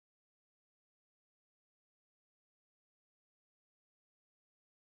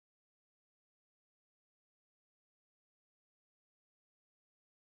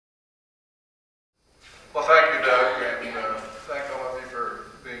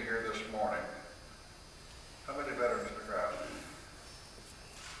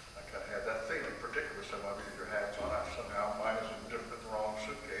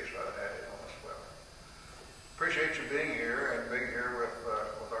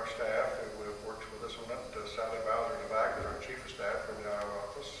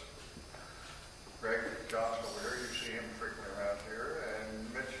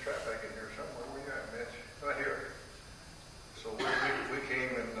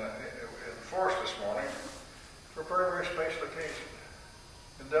special occasion.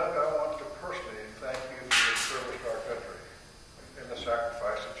 And Doug, I want to personally thank you for your service to our country and the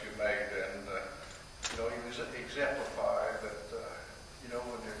sacrifice that you made. And, you exemplify that,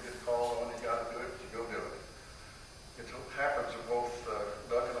 when you get called on, you got to do it, you go do it. It happens that both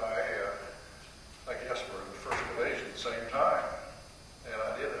Doug and I guess, were in the first division at the same time. And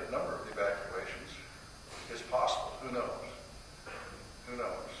I did a number of evacuations. It's possible. Who knows? Who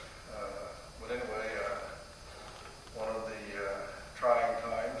knows? But anyway, one of the trying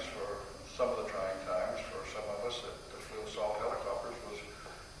times for some of of us that flew assault helicopters was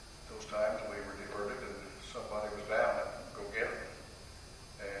those times we were diverted and somebody was down and go get them.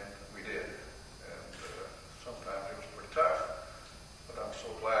 And we did. And sometimes it was pretty tough. But I'm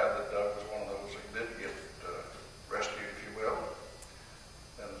so glad that Doug was one of those that did get rescued, if you will,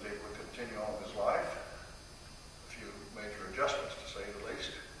 and was able to continue on with his life. A few major adjustments, to say the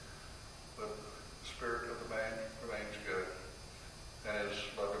least. But the spirit of the man remains good. And his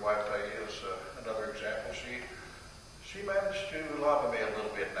lovely wife, Peggy, is another example. She managed to lobby me a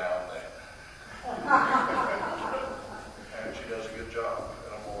little bit now and then. And she does a good job.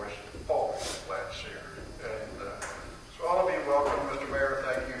 And I'm always glad to see her. And so all of you, welcome. Mr. Mayor,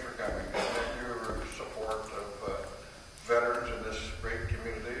 thank you for coming. And your support of veterans in this great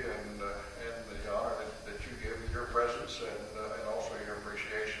community and the honor that you give your presence and also your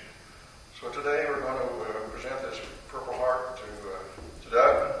appreciation. So today we're going to present this Purple Heart to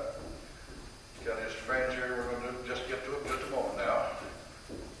Doug. He's got his friends here. We're going to just get to it in just a moment now.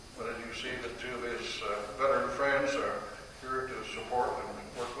 But as you see, the two of his veteran friends are here to support and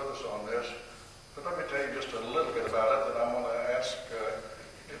work with us on this. But let me tell you just a little bit about it, and I'm going to ask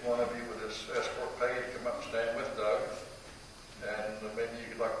if one of you with this escort pay to come up and stand with Doug. And maybe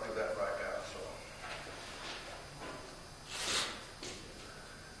you'd like to do that right now. So.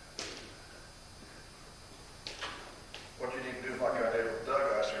 What you need to do, like I did with Doug,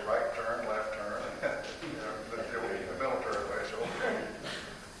 I say right turn, left turn, the military way. So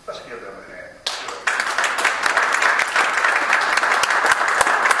let's give them a hand.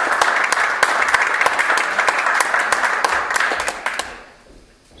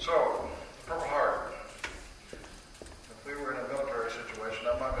 So, Purple Heart. If we were in a military situation,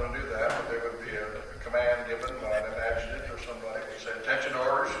 I'm not going to do that, but there would be a command given by an adjutant or somebody who said, attention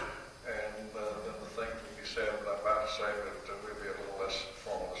orders, and then the things would be said that I'm about to say, but we'll be a little less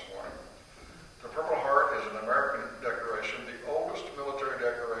formal this morning. The Purple Heart is an American declaration, the oldest military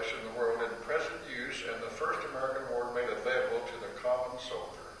declaration in the world in present use, and the first American award made available to the common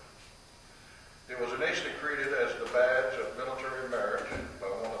soldier. It was initially created as the badge of military merit by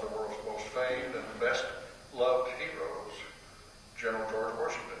one of the world's most famed and best loved heroes, General George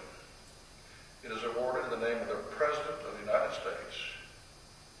Washington. It is awarded in the name of the President of the United States.